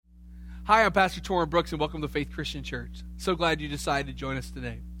Hi, I'm Pastor Torrin Brooks, and welcome to Faith Christian Church. So glad you decided to join us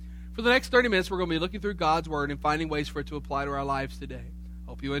today. For the next 30 minutes, we're going to be looking through God's Word and finding ways for it to apply to our lives today.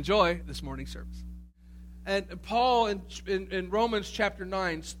 Hope you enjoy this morning's service. And Paul in Romans chapter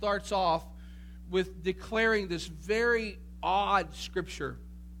 9 starts off with declaring this very odd scripture.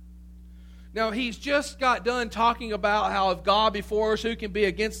 Now, he's just got done talking about how if God be for us, who can be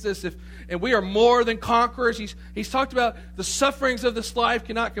against us? And we are more than conquerors. He's talked about the sufferings of this life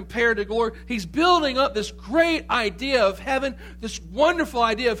cannot compare to glory. He's building up this great idea of heaven, this wonderful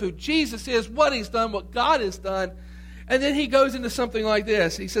idea of who Jesus is, what He's done, what God has done. And then he goes into something like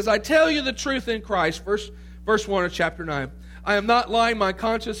this. He says, I tell you the truth in Christ, verse 1 of chapter 9. I am not lying, my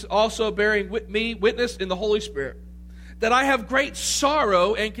conscience also bearing with me witness in the Holy Spirit, that I have great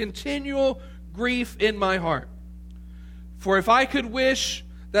sorrow and continual grief in my heart. For if I could wish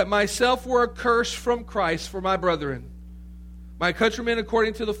that myself were accursed from Christ for my brethren, my countrymen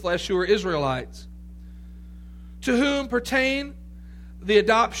according to the flesh, who are Israelites, to whom pertain the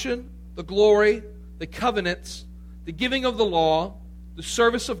adoption, the glory, the covenants, the giving of the law, the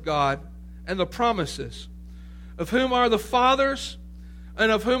service of God, and the promises, of whom are the fathers,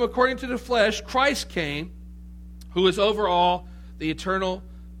 and of whom according to the flesh Christ came, who is over all, the eternal,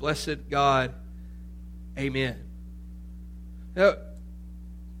 blessed God. Amen. Now,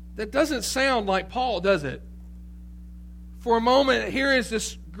 that doesn't sound like Paul, does it? For a moment, here is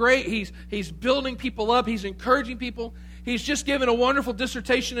this great, he's building people up, he's encouraging people. He's just given a wonderful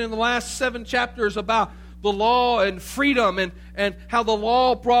dissertation in the last 7 chapters about the law and freedom and how the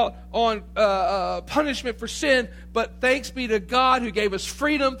law brought on punishment for sin. But thanks be to God who gave us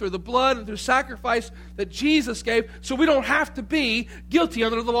freedom through the blood and through sacrifice that Jesus gave, so we don't have to be guilty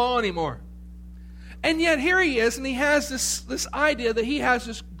under the law anymore. And yet here he is, and he has this idea that he has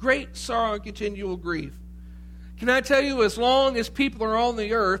this great sorrow and continual grief. Can I tell you, as long as people are on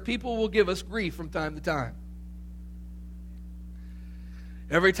the earth, people will give us grief from time to time.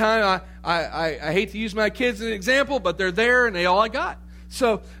 Every time, I hate to use my kids as an example, but they're there and they all I got.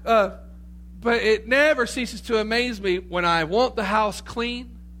 So, but it never ceases to amaze me when I want the house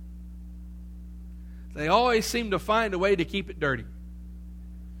clean. They always seem to find a way to keep it dirty.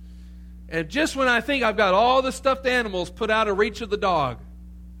 And just when I think I've got all the stuffed animals put out of reach of the dog,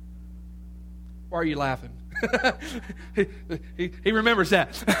 why are you laughing? he remembers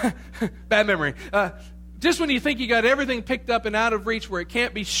that. Bad memory. Just when you think you got everything picked up and out of reach where it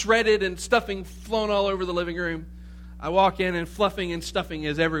can't be shredded and stuffing flown all over the living room, I walk in and fluffing and stuffing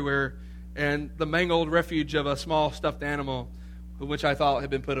is everywhere, and the mangled refuge of a small stuffed animal, which I thought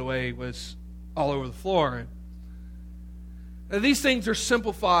had been put away, was all over the floor. Now, these things are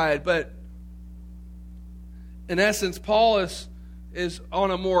simplified, but in essence, Paul is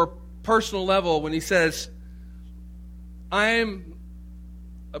on a more personal level when he says, I am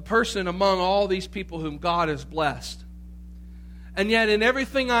a person among all these people whom God has blessed. And yet in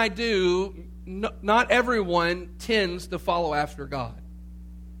everything I do, not everyone tends to follow after God.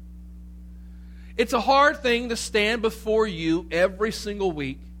 It's a hard thing to stand before you every single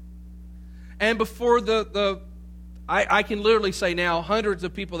week and before I can literally say now hundreds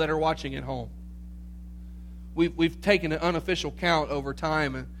of people that are watching at home. We've taken an unofficial count over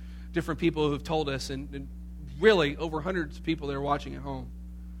time and different people who have told us, and really over hundreds of people that are watching at home.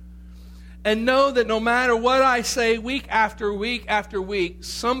 And know that no matter what I say week after week after week,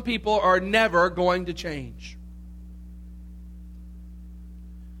 some people are never going to change.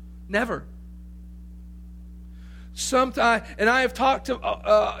 Never. Sometimes, and I have talked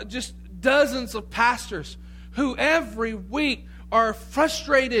to just dozens of pastors who every week are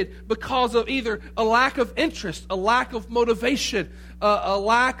frustrated because of either a lack of interest, a lack of motivation, a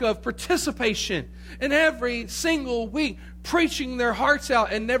lack of participation. And every single week, preaching their hearts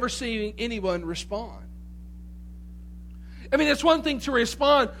out and never seeing anyone respond. I mean, it's one thing to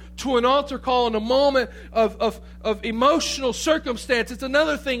respond to an altar call in a moment of emotional circumstance. It's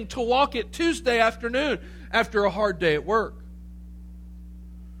another thing to walk it Tuesday afternoon after a hard day at work.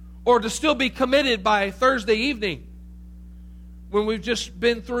 Or to still be committed by Thursday evening when we've just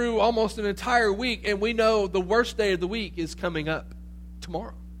been through almost an entire week and we know the worst day of the week is coming up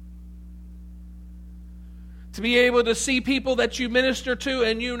tomorrow. To be able to see people that you minister to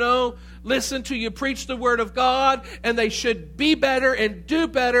and you know, listen to you preach the Word of God and they should be better and do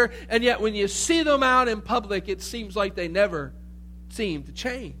better, and yet when you see them out in public, it seems like they never seem to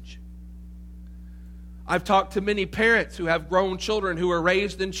change. I've talked to many parents who have grown children who are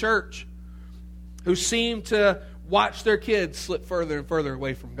raised in church, who seem to watch their kids slip further and further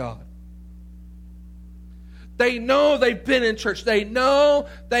away from God. They know they've been in church. They know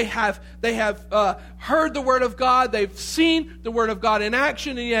they have heard the Word of God. They've seen the Word of God in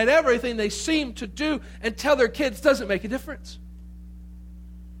action, and yet everything they seem to do and tell their kids doesn't make a difference.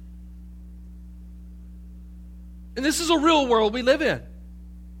 And this is a real world we live in.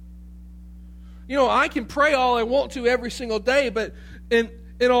 You know, I can pray all I want to every single day, but in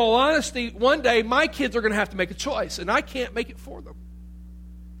all honesty, one day my kids are going to have to make a choice, and I can't make it for them.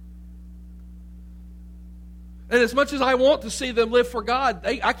 And as much as I want to see them live for God,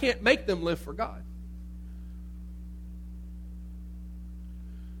 I can't make them live for God.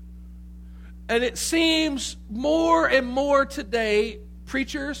 And it seems more and more today,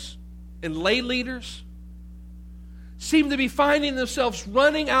 preachers and lay leaders seem to be finding themselves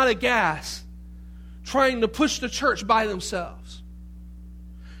running out of gas, trying to push the church by themselves,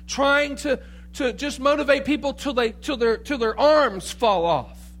 trying to just motivate people till their arms fall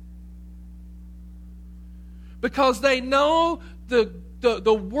off. Because they know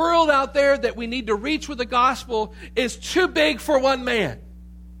the world out there that we need to reach with the gospel is too big for one man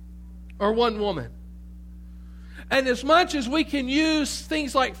or one woman. And as much as we can use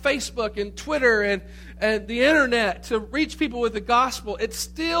things like Facebook and Twitter and the internet to reach people with the gospel, it's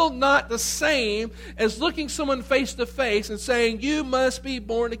still not the same as looking someone face to face and saying, you must be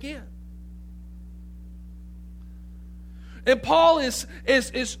born again. And Paul he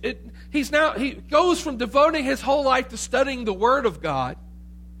goes from devoting his whole life to studying the Word of God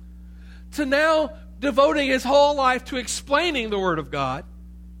to now devoting his whole life to explaining the Word of God.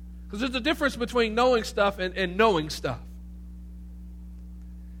 Because there's a difference between knowing stuff and knowing stuff.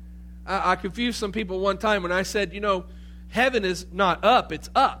 I confused some people one time when I said, heaven is not up, it's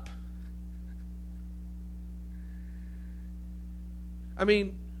up. I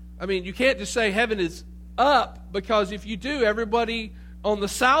mean, you can't just say heaven is up, because if you do, everybody on the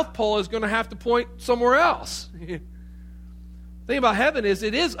South Pole is going to have to point somewhere else. The thing about heaven is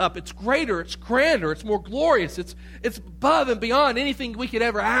it is up. It's greater, it's grander, it's more glorious. It's above and beyond anything we could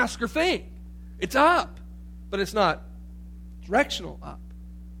ever ask or think. It's up, but it's not directional up.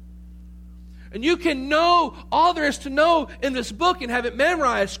 And you can know all there is to know in this book and have it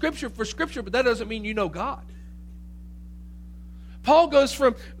memorized scripture for scripture, but that doesn't mean you know God. Paul goes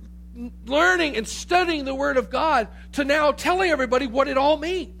from learning and studying the Word of God to now telling everybody what it all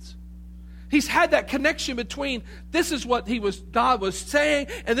means. He's had that connection between this is what God was saying,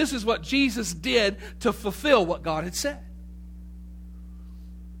 and this is what Jesus did to fulfill what God had said.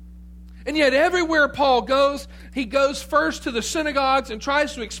 And yet everywhere Paul goes, he goes first to the synagogues and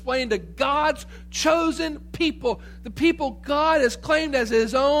tries to explain to God's chosen people, the people God has claimed as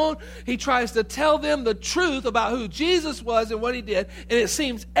his own. He tries to tell them the truth about who Jesus was and what he did. And it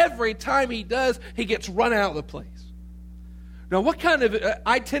seems every time he does, he gets run out of the place. Now, what kind of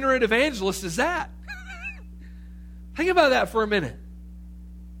itinerant evangelist is that? Think about that for a minute.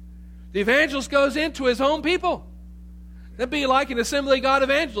 The evangelist goes into his own people. That'd be like an Assembly of God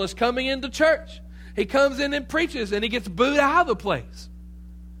evangelist coming into church. He comes in and preaches, and he gets booed out of the place.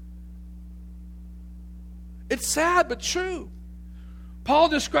 It's sad, but true. Paul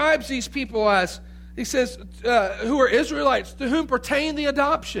describes these people as, he says, who are Israelites, to whom pertain the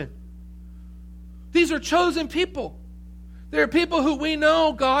adoption. These are chosen people. They're people who we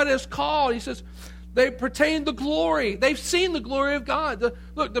know God has called. He says, they pertain the glory. They've seen the glory of God.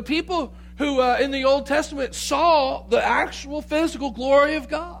 The people who in the Old Testament saw the actual physical glory of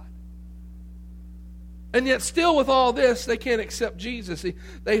God. And yet still with all this, they can't accept Jesus.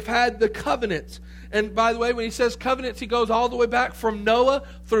 They've had the covenants. And by the way, when he says covenants, he goes all the way back from Noah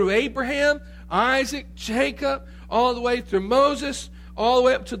through Abraham, Isaac, Jacob, all the way through Moses, all the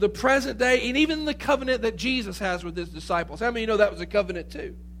way up to the present day, and even the covenant that Jesus has with his disciples. How many of you know that was a covenant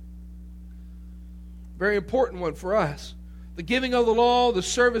too? Very important one for us. The giving of the law, the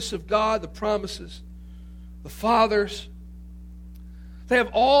service of God, the promises, the fathers. They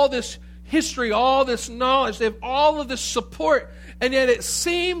have all this history, all this knowledge. They have all of this support. And yet it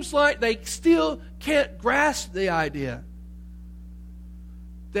seems like they still can't grasp the idea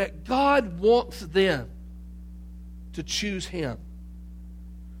that God wants them to choose Him,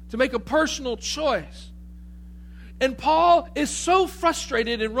 to make a personal choice. And Paul is so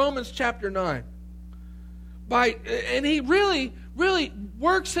frustrated in Romans chapter 9. And he really, really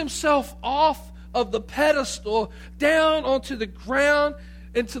works himself off of the pedestal down onto the ground,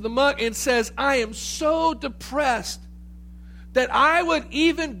 into the muck, and says, I am so depressed that I would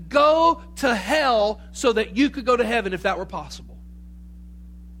even go to hell so that you could go to heaven if that were possible.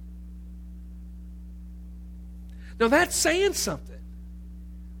 Now that's saying something.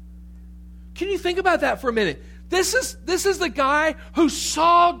 Can you think about that for a minute? This is the guy who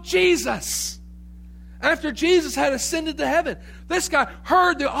saw Jesus. After Jesus had ascended to heaven, this guy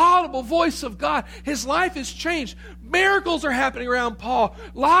heard the audible voice of God. His life is changed. Miracles are happening around Paul.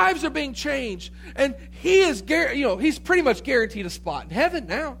 Lives are being changed. And he is, he's pretty much guaranteed a spot in heaven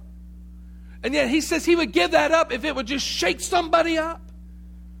now. And yet he says he would give that up if it would just shake somebody up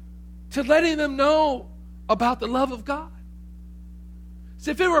to letting them know about the love of God.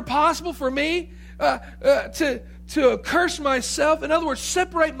 So if it were possible for me to curse myself, in other words,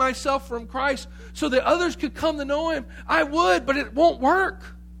 separate myself from Christ so that others could come to know Him, I would, but it won't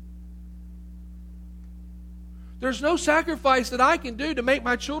work. There's no sacrifice that I can do to make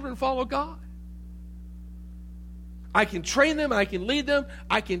my children follow God. I can train them, I can lead them,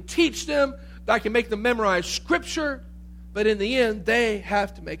 I can teach them, I can make them memorize Scripture, but in the end, they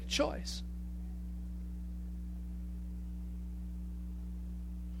have to make a choice.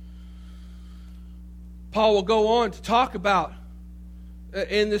 Paul will go on to talk about,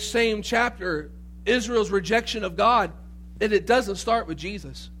 in this same chapter, Israel's rejection of God, and it doesn't start with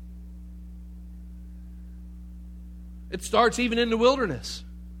Jesus. It starts even in the wilderness.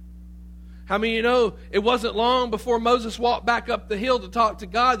 How many of you know it wasn't long before Moses walked back up the hill to talk to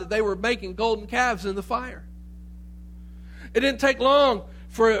God that they were making golden calves in the fire? It didn't take long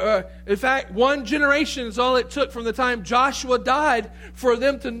for, in fact, 1 generation is all it took from the time Joshua died for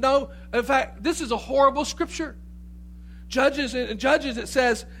them to know. In fact, this is a horrible scripture. Judges, it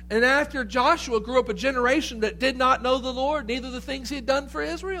says, and after Joshua grew up a generation that did not know the Lord, neither the things He had done for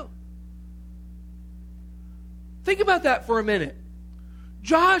Israel. Think about that for a minute.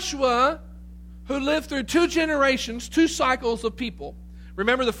 Joshua, who lived through 2 generations, 2 cycles of people.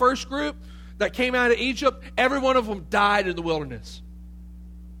 Remember the first group that came out of Egypt? Every one of them died in the wilderness.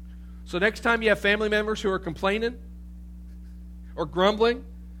 So next time you have family members who are complaining or grumbling,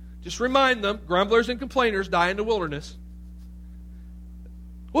 just remind them, grumblers and complainers die in the wilderness.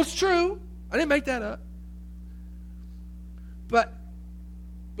 Well, it's true. I didn't make that up. But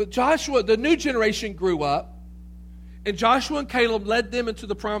Joshua, the new generation, grew up, and Joshua and Caleb led them into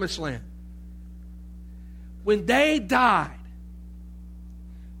the promised land. When they died,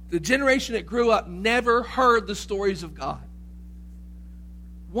 the generation that grew up never heard the stories of God.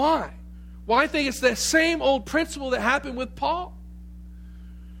 Why? Well, I think it's that same old principle that happened with Paul.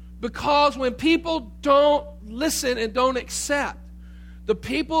 Because when people don't listen and don't accept, the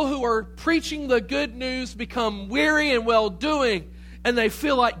people who are preaching the good news become weary and well-doing, and they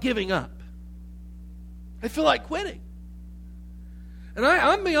feel like giving up. They feel like quitting. And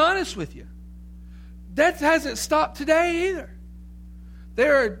I'm be honest with you, that hasn't stopped today either.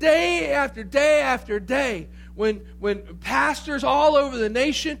 There are day after day after day when pastors all over the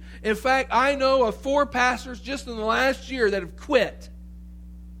nation, in fact, I know of 4 pastors just in the last year that have quit.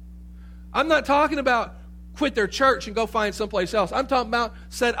 I'm not talking about quit their church and go find someplace else. I'm talking about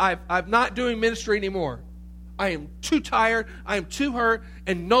said, I'm not doing ministry anymore. I am too tired, I am too hurt,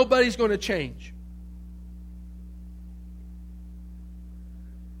 and nobody's going to change.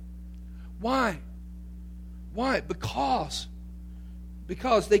 Why? Why? Because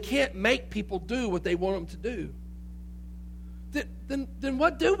they can't make people do what they want them to do. Then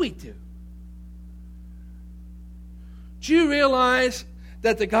what do we do? Do you realize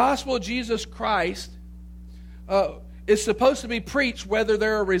that the gospel of Jesus Christ is supposed to be preached whether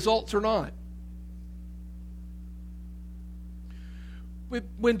there are results or not?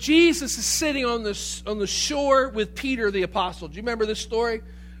 When Jesus is sitting on the shore with Peter the apostle, do you remember this story?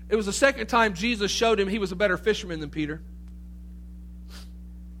 It was the second time Jesus showed him he was a better fisherman than Peter.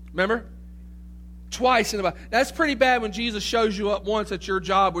 Remember? Twice in the Bible. That's pretty bad when Jesus shows you up once at your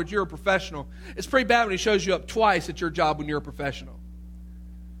job when you're a professional. It's pretty bad when He shows you up twice at your job when you're a professional.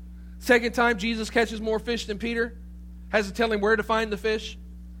 Second time Jesus catches more fish than Peter. Has to tell him where to find the fish.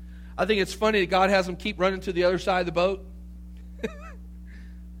 I think it's funny that God has him keep running to the other side of the boat.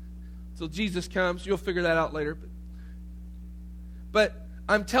 So Jesus comes. You'll figure that out later. But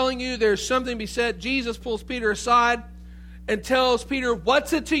I'm telling you, there's something to be said. Jesus pulls Peter aside and tells Peter,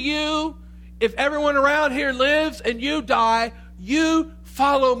 what's it to you if everyone around here lives and you die? You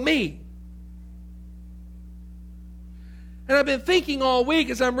follow me. And I've been thinking all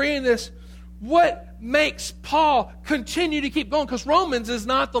week as I'm reading this, what makes Paul continue to keep going? Because Romans is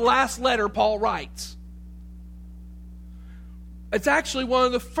not the last letter Paul writes. It's actually one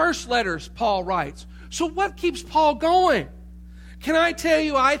of the first letters Paul writes. So what keeps Paul going? Can I tell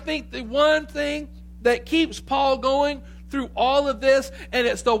you, I think the one thing that keeps Paul going through all of this, and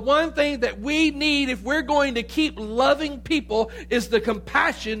it's the one thing that we need if we're going to keep loving people, is the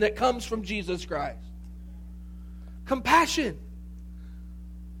compassion that comes from Jesus Christ. Compassion.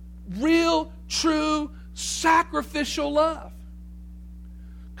 Real, true, sacrificial love.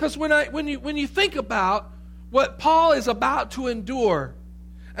 Because when you think about what Paul is about to endure,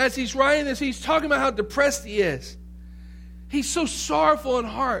 as he's writing this, he's talking about how depressed he is. He's so sorrowful in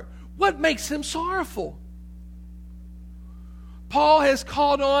heart. What makes him sorrowful? Paul has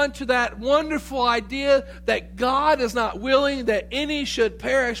called on to that wonderful idea that God is not willing that any should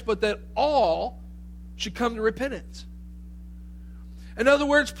perish, but that all should come to repentance. In other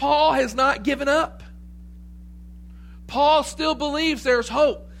words, Paul has not given up. Paul still believes there's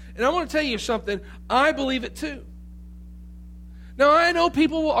hope. And I want to tell you something. I believe it too. Now, I know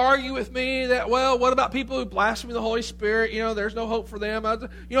people will argue with me that, well, what about people who blaspheme the Holy Spirit? There's no hope for them. I've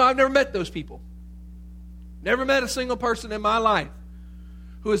never met those people. Never met a single person in my life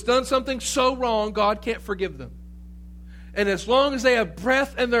who has done something so wrong God can't forgive them. And as long as they have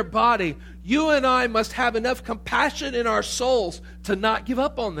breath in their body, you and I must have enough compassion in our souls to not give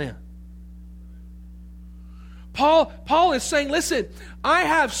up on them. Paul is saying, listen, I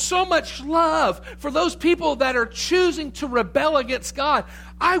have so much love for those people that are choosing to rebel against God.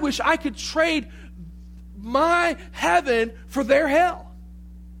 I wish I could trade my heaven for their hell.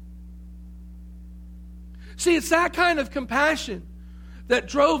 See, it's that kind of compassion that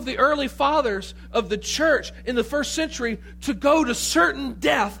drove the early fathers of the church in the first century to go to certain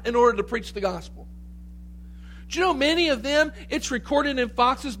death in order to preach the gospel. Do you know many of them, it's recorded in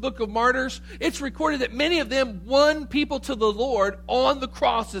Fox's Book of Martyrs, it's recorded that many of them won people to the Lord on the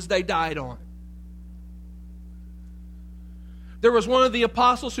crosses they died on. There was one of the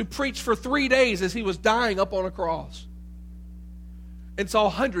apostles who preached for 3 days as he was dying up on a cross, and saw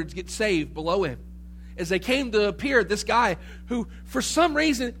hundreds get saved below him. As they came to appear, this guy who, for some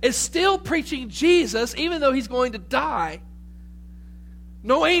reason, is still preaching Jesus, even though he's going to die.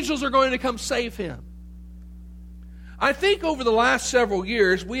 No angels are going to come save him. I think over the last several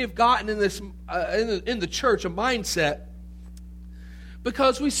years, we have gotten in this in the church a mindset,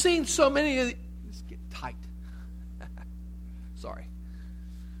 because we've seen so many of let's get tight. Sorry.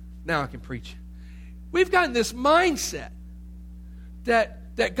 Now I can preach. We've gotten this mindset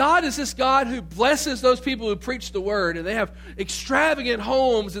that God is this God who blesses those people who preach the word, and they have extravagant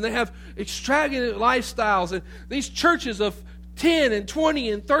homes, and they have extravagant lifestyles, and these churches of 10 and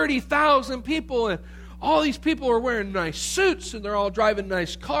 20 and 30,000 people, and all these people are wearing nice suits, and they're all driving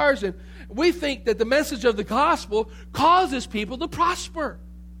nice cars, and we think that the message of the gospel causes people to prosper.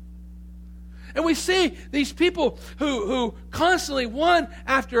 And we see these people who constantly, one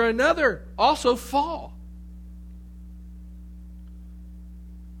after another, also fall.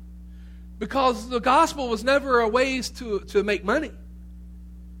 Because the gospel was never a way to make money.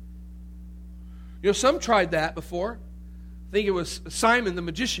 Some tried that before. I think it was Simon the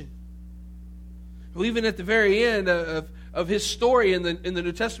magician, who even at the very end of his story in the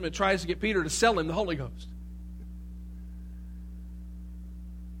New Testament tries to get Peter to sell him the Holy Ghost.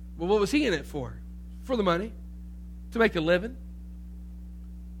 Well, what was he in it for? For the money, to make a living.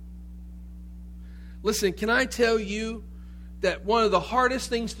 Listen, can I tell you that one of the hardest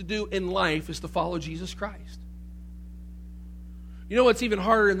things to do in life is to follow Jesus Christ? You know what's even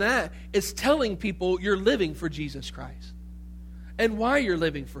harder than that? It's telling people you're living for Jesus Christ, and why you're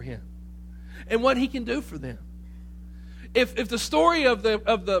living for Him, and what He can do for them. If the story of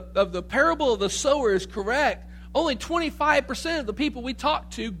the parable of the sower is correct, only 25% of the people we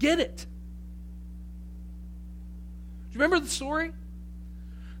talk to get it. Do you remember the story?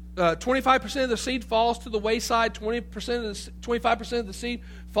 25% of the seed falls to the wayside, 25% of the seed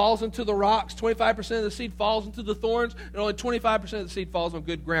falls into the rocks, 25% of the seed falls into the thorns, and only 25% of the seed falls on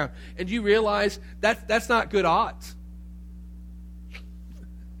good ground. And you realize that's not good odds.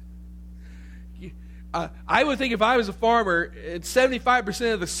 I would think if I was a farmer and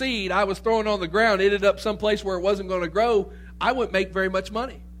 75% of the seed I was throwing on the ground ended up someplace where it wasn't going to grow, I wouldn't make very much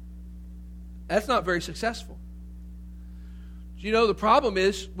money. That's not very successful. You know, the problem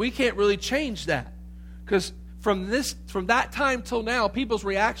is we can't really change that, because from that time till now, people's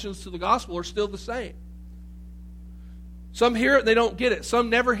reactions to the gospel are still the same. Some hear it and they don't get it. Some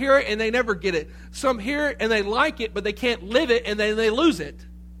never hear it and they never get it. Some hear it and they like it, but they can't live it, and then they lose it.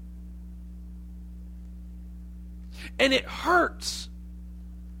 And it hurts.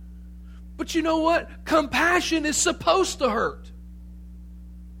 But you know what? Compassion is supposed to hurt.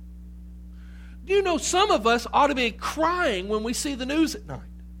 You know, some of us ought to be crying when we see the news at night.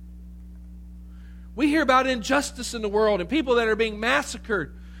 We hear about injustice in the world and people that are being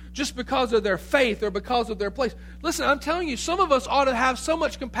massacred just because of their faith or because of their place. Listen, I'm telling you, some of us ought to have so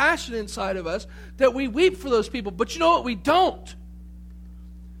much compassion inside of us that we weep for those people. But you know what? We don't.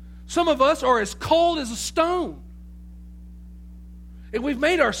 Some of us are as cold as a stone. And we've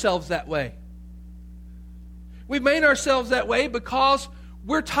made ourselves that way. We've made ourselves that way because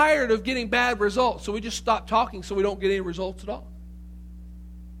we're tired of getting bad results, so we just stop talking so we don't get any results at all.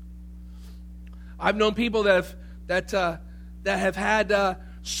 I've known people that have had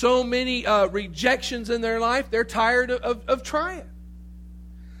so many rejections in their life, they're tired of trying.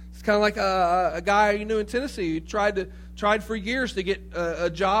 It's kind of like a guy you knew in Tennessee who tried for years to get a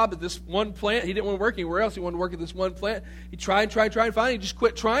job at this one plant. He didn't want to work anywhere else. He wanted to work at this one plant. He tried, and finally he just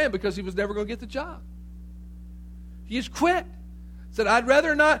quit trying because he was never going to get the job. He just quit. Said, I'd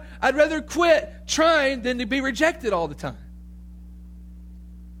rather quit trying than to be rejected all the time.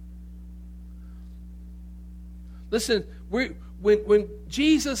 Listen, when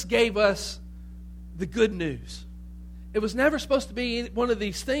Jesus gave us the good news, it was never supposed to be one of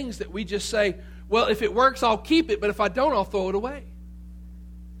these things that we just say, well, if it works, I'll keep it, but if I don't, I'll throw it away.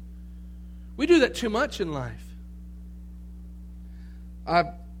 We do that too much in life. I'm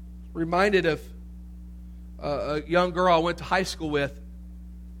reminded of a young girl I went to high school with.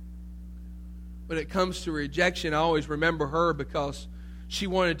 When it comes to rejection, I always remember her because she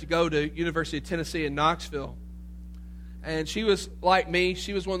wanted to go to University of Tennessee in Knoxville. And she was like me.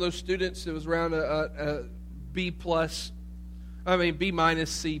 She was one of those students that was around a B minus,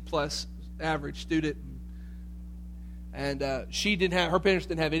 C plus average student. And her parents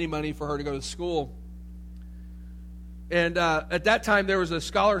didn't have any money for her to go to school. And at that time, there was a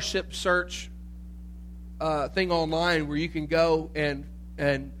scholarship search thing online where you can go and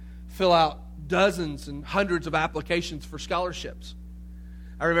fill out dozens and hundreds of applications for scholarships.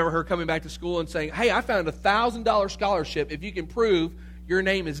 I remember her coming back to school and saying, hey, I found a $1,000 scholarship if you can prove your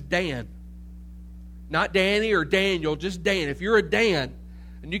name is Dan. Not Danny or Daniel, just Dan. If you're a Dan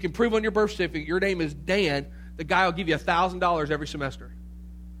and you can prove on your birth certificate your name is Dan, the guy will give you $1,000 every semester.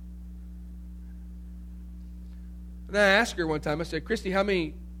 And I asked her one time, I said, Christy, how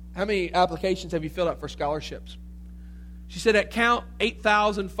many applications have you filled out for scholarships? She said, at count,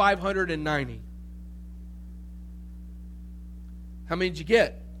 8,590. How many did you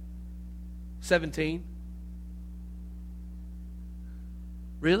get? 17.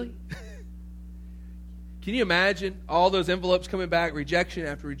 Really? Can you imagine all those envelopes coming back, rejection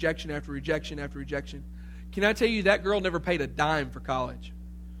after rejection after rejection after rejection? Can I tell you that girl never paid a dime for college?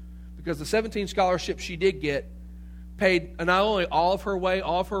 Because the 17 scholarships she did get paid not only all of her way,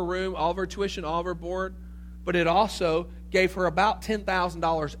 all of her room, all of her tuition, all of her board, but it also gave her about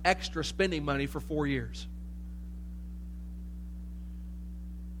 $10,000 extra spending money for 4 years.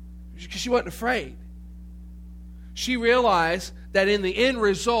 Because she wasn't afraid. She realized that in the end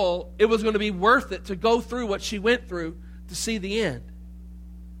result, it was going to be worth it to go through what she went through to see the end.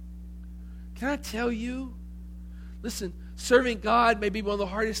 Can I tell you? Listen, serving God may be one of the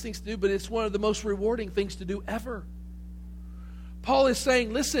hardest things to do, but it's one of the most rewarding things to do ever. Paul is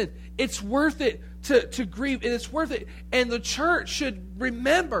saying, listen, it's worth it to grieve, and it's worth it. And the church should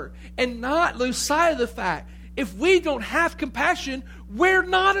remember and not lose sight of the fact, if we don't have compassion, we're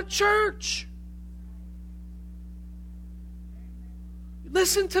not a church.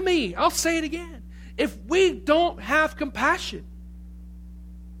 Listen to me. I'll say it again. If we don't have compassion,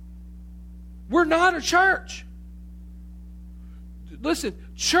 we're not a church. Listen,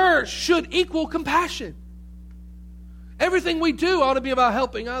 church should equal compassion. Everything we do ought to be about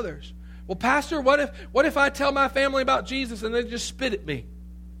helping others. Well, Pastor, what if I tell my family about Jesus and they just spit at me?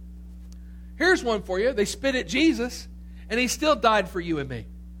 Here's one for you. They spit at Jesus, and he still died for you and me.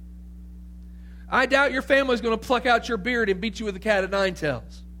 I doubt your family's going to pluck out your beard and beat you with a cat of nine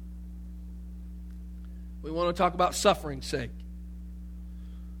tails. We want to talk about suffering's sake.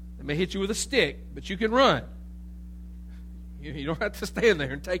 They may hit you with a stick, but you can run. You don't have to stand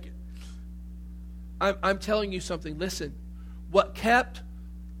there and take it. I'm telling you something. Listen, what kept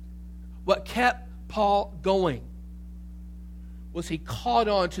Paul going was he caught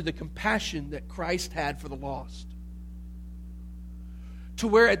on to the compassion that Christ had for the lost. To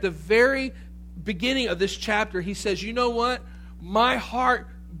where at the very beginning of this chapter, he says, you know what? My heart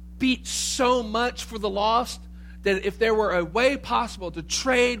beats so much for the lost that if there were a way possible to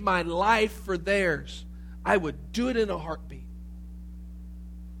trade my life for theirs, I would do it in a heartbeat.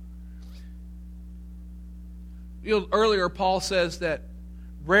 You know, earlier Paul says that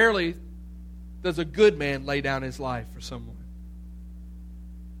rarely does a good man lay down his life for someone.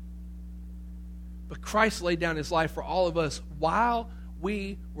 But Christ laid down his life for all of us while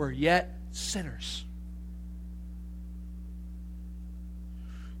we were yet sinners.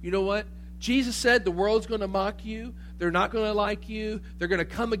 You know what? Jesus said the world's going to mock you. They're not going to like you. They're going to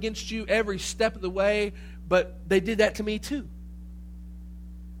come against you every step of the way. But they did that to me too.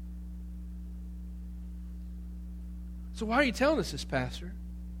 So why are you telling us this, Pastor?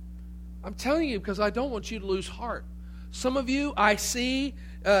 I'm telling you because I don't want you to lose heart. Some of you I see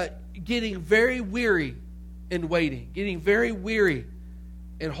getting very weary in waiting, getting very weary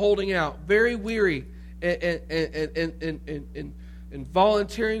in holding out, very weary in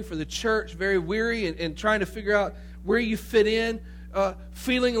volunteering for the church, very weary and trying to figure out where you fit in,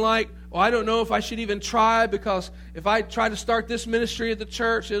 feeling like, well, I don't know if I should even try, because if I try to start this ministry at the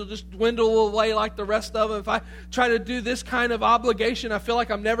church, it'll just dwindle away like the rest of them. If I try to do this kind of obligation, I feel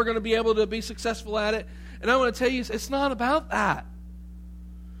like I'm never going to be able to be successful at it. And I want to tell you, it's not about that.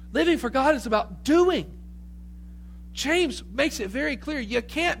 Living for God is about doing. James makes it very clear. You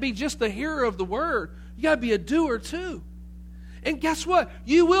can't be just a hearer of the word. You got to be a doer too. And guess what?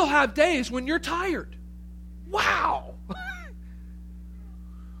 You will have days when you're tired. Wow.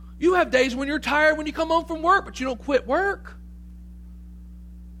 You have days when you're tired when you come home from work, but you don't quit work.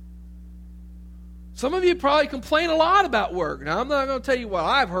 Some of you probably complain a lot about work. Now, I'm not going to tell you what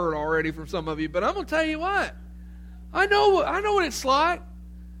I've heard already from some of you, but I'm going to tell you what. I know what it's like.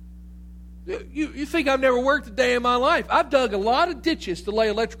 You think I've never worked a day in my life. I've dug a lot of ditches to lay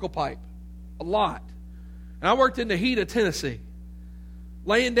electrical pipe. A lot. And I worked in the heat of Tennessee,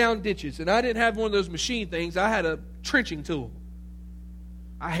 laying down ditches. And I didn't have one of those machine things. I had a trenching tool.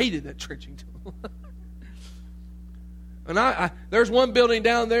 I hated that trenching tool. And there's one building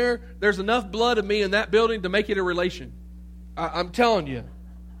down there, there's enough blood of me in that building to make it a relation. I'm telling you.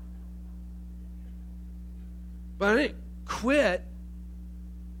 But I didn't quit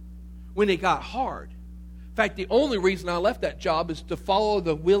when it got hard. In fact, the only reason I left that job is to follow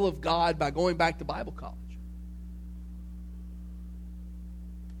the will of God by going back to Bible college.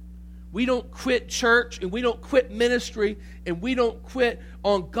 We don't quit church, and we don't quit ministry, and we don't quit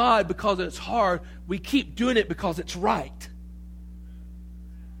on God because it's hard. We keep doing it because it's right.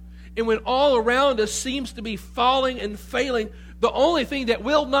 And when all around us seems to be falling and failing, the only thing that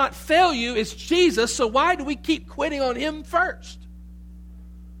will not fail you is Jesus, so why do we keep quitting on Him first?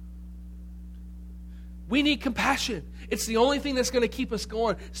 We need compassion. It's the only thing that's going to keep us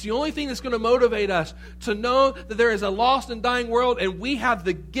going. It's the only thing that's going to motivate us to know that there is a lost and dying world, and we have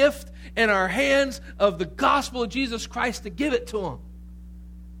the gift in our hands of the gospel of Jesus Christ to give it to them.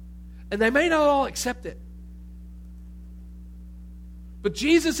 And they may not all accept it. But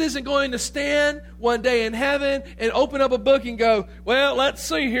Jesus isn't going to stand one day in heaven and open up a book and go, well, let's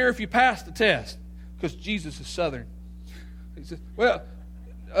see here if you pass the test. Because Jesus is Southern. He says, well,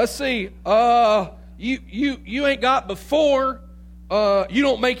 let's see. You ain't got before, you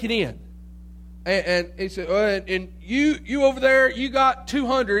don't make it in. And he said, and you over there, you got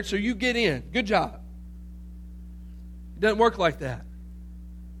 200, so you get in. Good job. It doesn't work like that.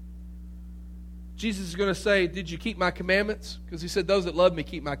 Jesus is going to say, did you keep my commandments? Because He said, those that love me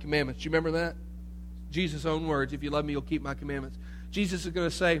keep my commandments. Do you remember that? Jesus' own words, if you love me, you'll keep my commandments. Jesus is going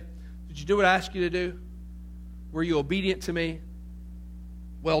to say, did you do what I asked you to do? Were you obedient to me?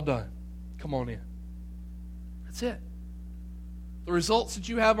 Well done. Come on in. That's it. The results that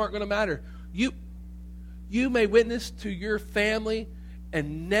you have aren't going to matter. You may witness to your family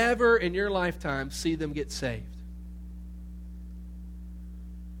and never in your lifetime see them get saved.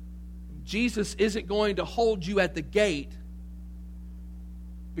 Jesus isn't going to hold you at the gate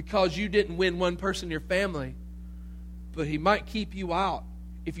because you didn't win one person in your family, but He might keep you out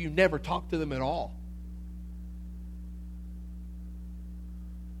if you never talk to them at all.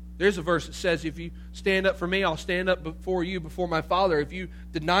 There's a verse that says, if you stand up for me, I'll stand up before you, before my Father. If you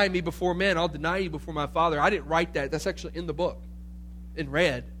deny me before men, I'll deny you before my Father. I didn't write that. That's actually in the book, in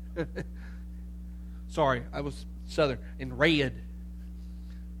red. Sorry, I was Southern. In red.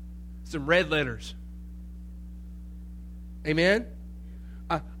 It's in red letters. Amen?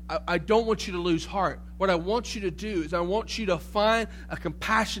 I don't want you to lose heart. What I want you to do is I want you to find a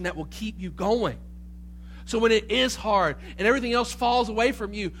compassion that will keep you going. So when it is hard and everything else falls away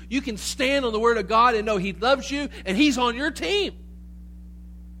from you, you can stand on the Word of God and know He loves you and He's on your team.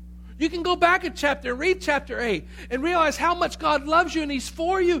 You can go back a chapter and read chapter 8 and realize how much God loves you and He's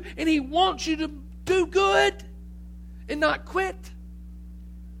for you and He wants you to do good and not quit.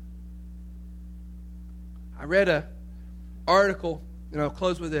 I read an article, and I'll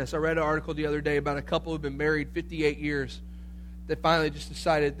close with this. I read an article the other day about a couple who've been married 58 years that finally just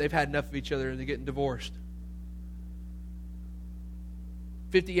decided they've had enough of each other and they're getting divorced.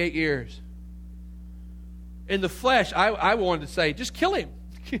 58 years. In the flesh, I wanted to say, just kill him.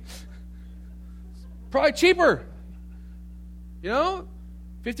 Probably cheaper.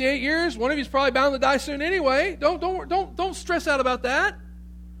 58 years, one of you's probably bound to die soon anyway. Don't stress out about that.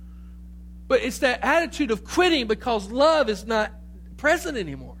 But it's that attitude of quitting because love is not present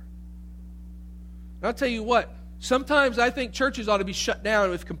anymore. And I'll tell you what, sometimes I think churches ought to be shut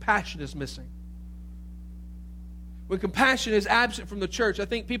down if compassion is missing. when compassion is absent from the church, I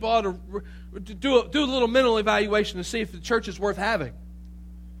think people ought to do a little mental evaluation to see if the church is worth having.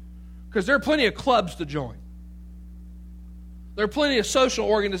 Because there are plenty of clubs to join. There are plenty of social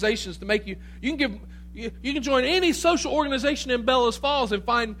organizations to make you can join any social organization in Bellows Falls and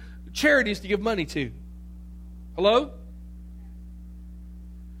find charities to give money to. Hello?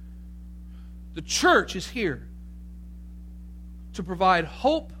 The church is here to provide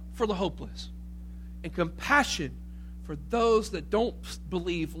hope for the hopeless and compassion for those that don't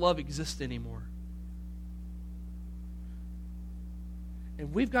believe love exists anymore.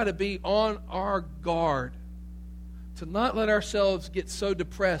 And we've got to be on our guard to not let ourselves get so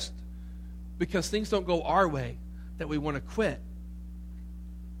depressed because things don't go our way that we want to quit.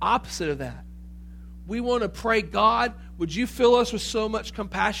 Opposite of that, we want to pray, God, would you fill us with so much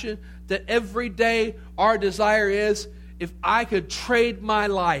compassion that every day our desire is, if I could trade my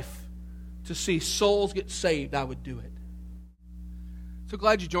life to see souls get saved, I would do it. So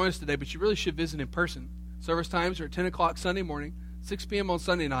glad you joined us today, but you really should visit in person. Service times are at 10 o'clock Sunday morning, 6 p.m. on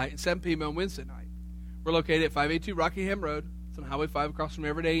Sunday night, and 7 p.m. on Wednesday night. We're located at 582 Rockingham Road. It's on Highway 5 across from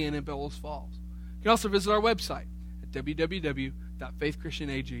Everyday Inn in Bellows Falls. You can also visit our website at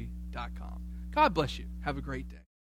www.faithchristianag.com. God bless you. Have a great day.